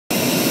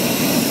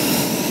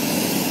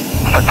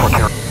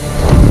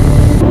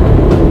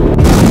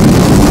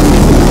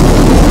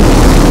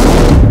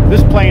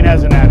This plane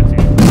has an attitude.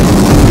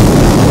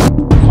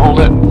 Hold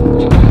it.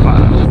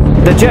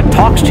 The jet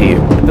talks to you.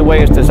 The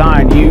way it's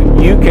designed,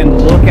 you can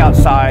look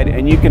outside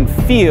and you can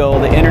feel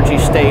the energy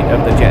state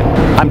of the jet.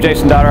 I'm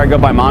Jason Dotter, I go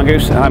by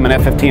Mongoose, and I'm an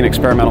F-15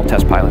 experimental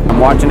test pilot. I'm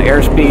watching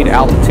airspeed,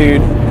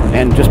 altitude,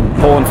 and just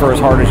pulling for as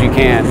hard as you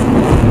can.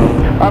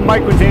 I'm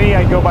Mike Guzzini,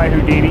 I go by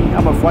Houdini.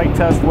 I'm a flight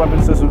test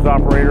weapon systems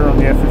operator on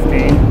the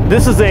F-15.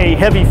 This is a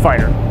heavy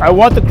fighter. I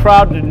want the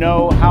crowd to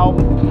know how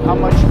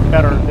much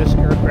better this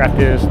aircraft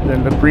is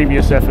than the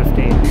previous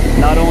F-15.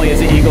 Not only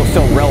is the Eagle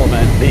still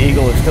relevant, the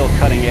Eagle is still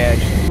cutting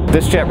edge.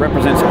 This jet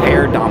represents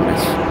air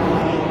dominance.